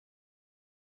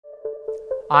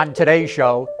On today's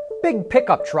show, big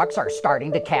pickup trucks are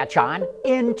starting to catch on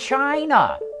in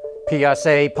China.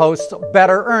 PSA posts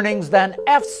better earnings than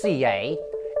FCA,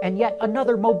 and yet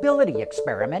another mobility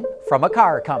experiment from a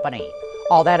car company.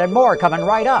 All that and more coming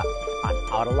right up on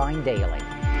Autoline Daily.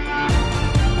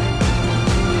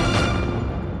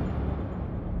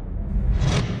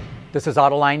 This is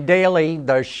Autoline Daily,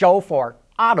 the show for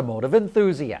automotive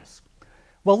enthusiasts.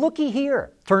 Well, looky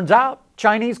here. Turns out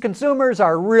Chinese consumers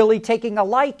are really taking a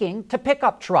liking to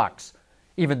pickup trucks.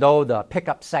 Even though the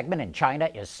pickup segment in China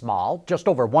is small, just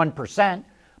over 1%,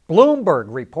 Bloomberg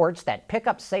reports that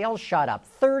pickup sales shot up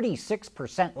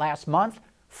 36% last month,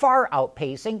 far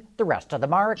outpacing the rest of the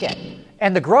market.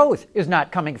 And the growth is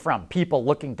not coming from people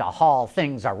looking to haul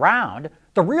things around.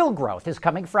 The real growth is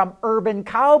coming from urban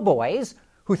cowboys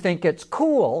who think it's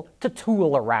cool to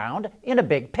tool around in a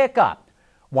big pickup.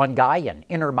 One guy in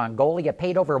Inner Mongolia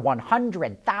paid over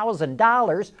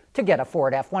 $100,000 to get a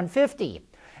Ford F-150.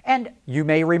 And you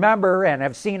may remember and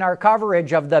have seen our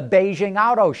coverage of the Beijing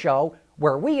Auto Show,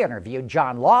 where we interviewed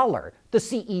John Lawler, the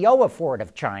CEO of Ford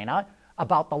of China,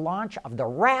 about the launch of the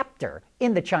Raptor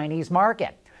in the Chinese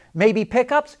market. Maybe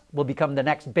pickups will become the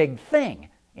next big thing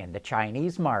in the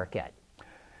Chinese market.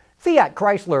 Fiat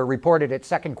Chrysler reported its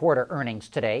second quarter earnings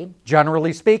today.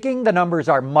 Generally speaking, the numbers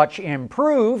are much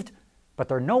improved, but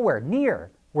they're nowhere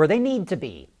near where they need to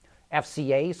be.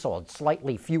 FCA sold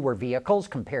slightly fewer vehicles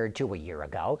compared to a year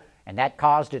ago, and that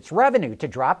caused its revenue to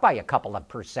drop by a couple of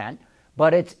percent,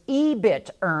 but its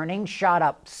EBIT earnings shot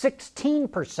up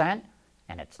 16%,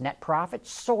 and its net profit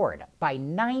soared by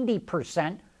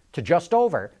 90% to just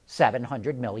over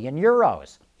 700 million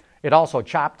euros. It also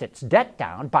chopped its debt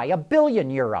down by €1 billion.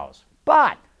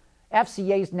 But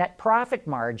FCA's net profit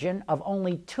margin of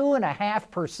only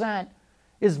 2.5%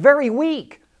 is very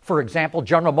weak. For example,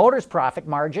 General Motors' profit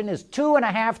margin is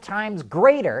 2.5 times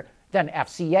greater than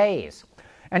FCA's.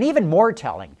 And even more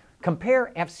telling,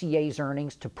 compare FCA's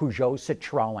earnings to Peugeot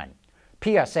Citroën.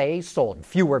 PSA sold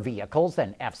fewer vehicles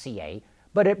than FCA,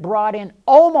 but it brought in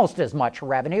almost as much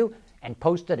revenue and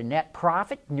posted a net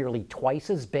profit nearly twice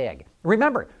as big.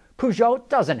 Remember, Peugeot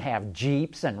doesn't have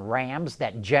Jeeps and Rams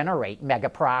that generate mega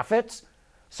profits,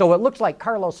 so it looks like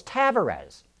Carlos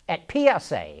Tavares at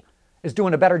PSA is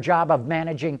doing a better job of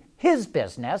managing his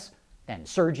business than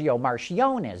Sergio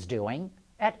Marchionne is doing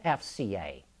at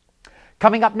FCA.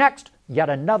 Coming up next, yet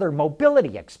another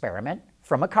mobility experiment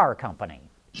from a car company.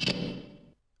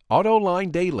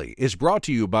 Autoline Daily is brought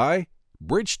to you by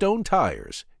Bridgestone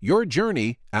Tires, your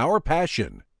journey, our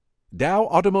passion. Dow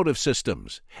Automotive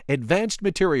Systems, advanced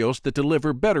materials that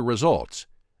deliver better results.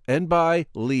 And by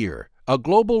Lear, a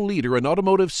global leader in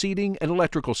automotive seating and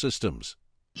electrical systems.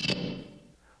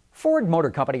 Ford Motor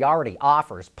Company already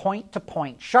offers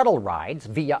point-to-point shuttle rides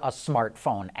via a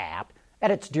smartphone app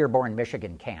at its Dearborn,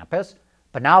 Michigan campus,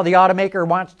 but now the automaker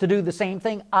wants to do the same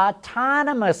thing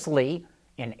autonomously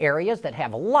in areas that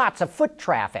have lots of foot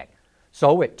traffic.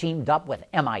 So it teamed up with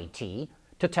MIT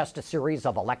to test a series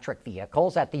of electric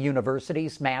vehicles at the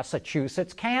university's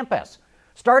Massachusetts campus.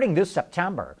 Starting this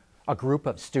September, a group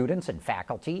of students and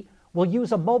faculty will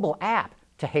use a mobile app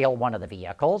to hail one of the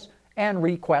vehicles and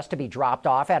request to be dropped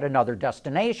off at another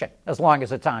destination, as long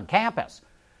as it's on campus.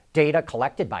 Data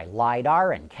collected by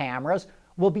LiDAR and cameras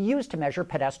will be used to measure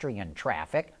pedestrian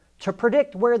traffic to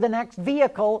predict where the next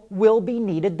vehicle will be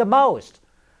needed the most.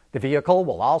 The vehicle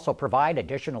will also provide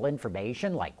additional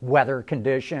information like weather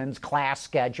conditions, class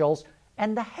schedules,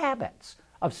 and the habits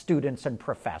of students and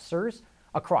professors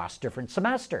across different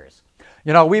semesters.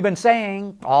 You know, we've been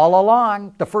saying all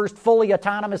along the first fully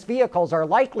autonomous vehicles are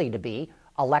likely to be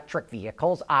electric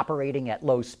vehicles operating at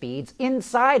low speeds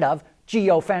inside of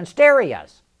geofenced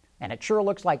areas. And it sure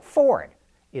looks like Ford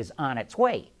is on its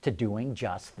way to doing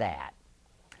just that.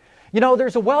 You know,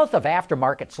 there's a wealth of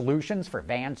aftermarket solutions for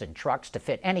vans and trucks to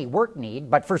fit any work need,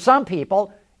 but for some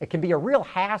people, it can be a real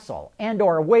hassle and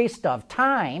or a waste of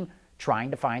time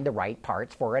trying to find the right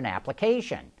parts for an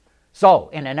application. So,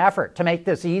 in an effort to make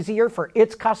this easier for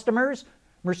its customers,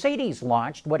 Mercedes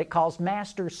launched what it calls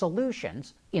Master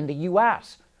Solutions in the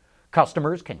U.S.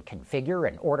 Customers can configure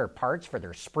and order parts for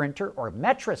their Sprinter or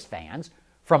Metris vans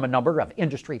from a number of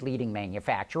industry-leading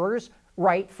manufacturers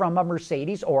right from a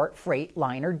Mercedes or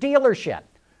Freightliner dealership.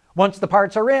 Once the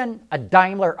parts are in, a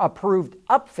Daimler-approved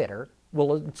upfitter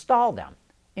will install them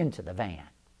into the van.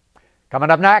 Coming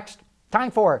up next,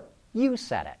 time for You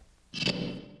Said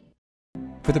It.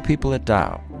 For the people at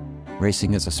Dow,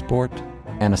 racing is a sport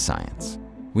and a science.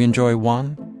 We enjoy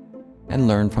one and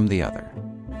learn from the other.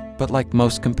 But like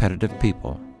most competitive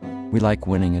people, we like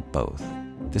winning at both.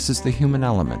 This is the human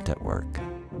element at work.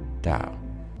 Dow.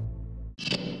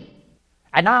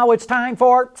 And now it's time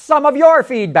for some of your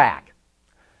feedback.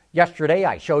 Yesterday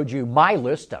I showed you my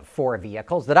list of 4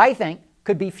 vehicles that I think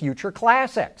could be future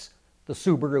classics. The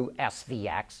Subaru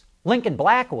SVX, Lincoln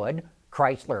Blackwood,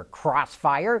 Chrysler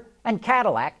Crossfire, and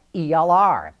Cadillac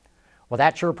ELR. Well,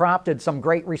 that sure prompted some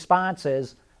great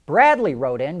responses. Bradley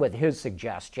wrote in with his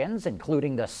suggestions,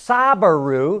 including the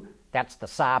Subaru, that's the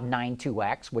Saab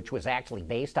 92X, which was actually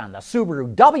based on the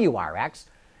Subaru WRX.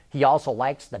 He also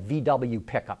likes the VW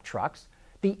pickup trucks,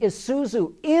 the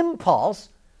Isuzu Impulse,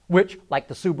 which, like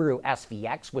the Subaru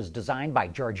SVX, was designed by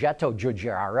Giorgetto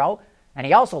Giugiaro, and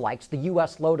he also likes the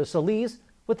U.S. Lotus Elise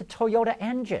with the Toyota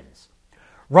engines.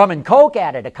 Rum and Coke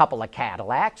added a couple of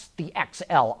Cadillacs, the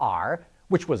XLR,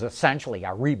 which was essentially a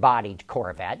rebodied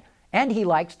Corvette, and he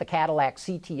likes the Cadillac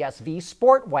CTS-V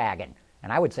Sport Wagon,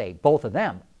 and I would say both of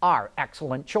them are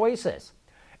excellent choices.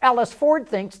 Ellis Ford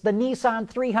thinks the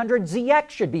Nissan 300ZX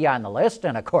should be on the list,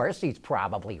 and of course he's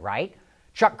probably right.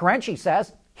 Chuck Grenche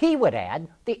says he would add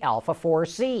the Alpha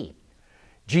 4C.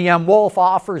 GM Wolf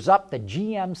offers up the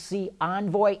GMC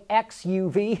Envoy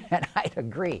XUV, and I'd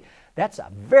agree, that's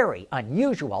a very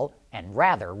unusual and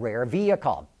rather rare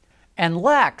vehicle. And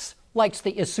Lex likes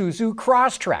the Isuzu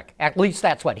Crosstrek. At least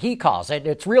that's what he calls it.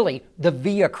 It's really the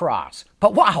Via Cross.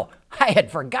 But wow, I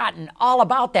had forgotten all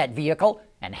about that vehicle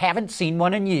and haven't seen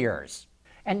one in years.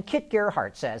 And Kit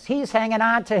Gerhardt says he's hanging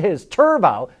on to his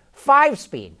turbo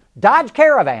 5-speed Dodge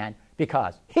Caravan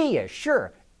because he is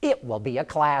sure it will be a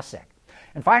classic.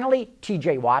 And finally,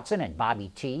 TJ Watson and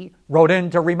Bobby T wrote in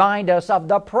to remind us of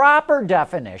the proper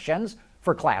definitions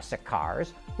for classic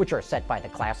cars, which are set by the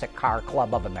Classic Car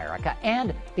Club of America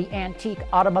and the Antique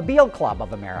Automobile Club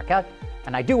of America,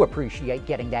 and I do appreciate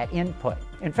getting that input.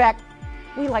 In fact,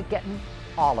 we like getting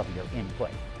all of your input.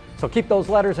 So keep those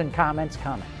letters and comments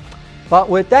coming. But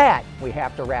with that, we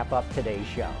have to wrap up today's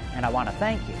show, and I want to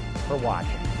thank you for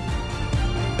watching.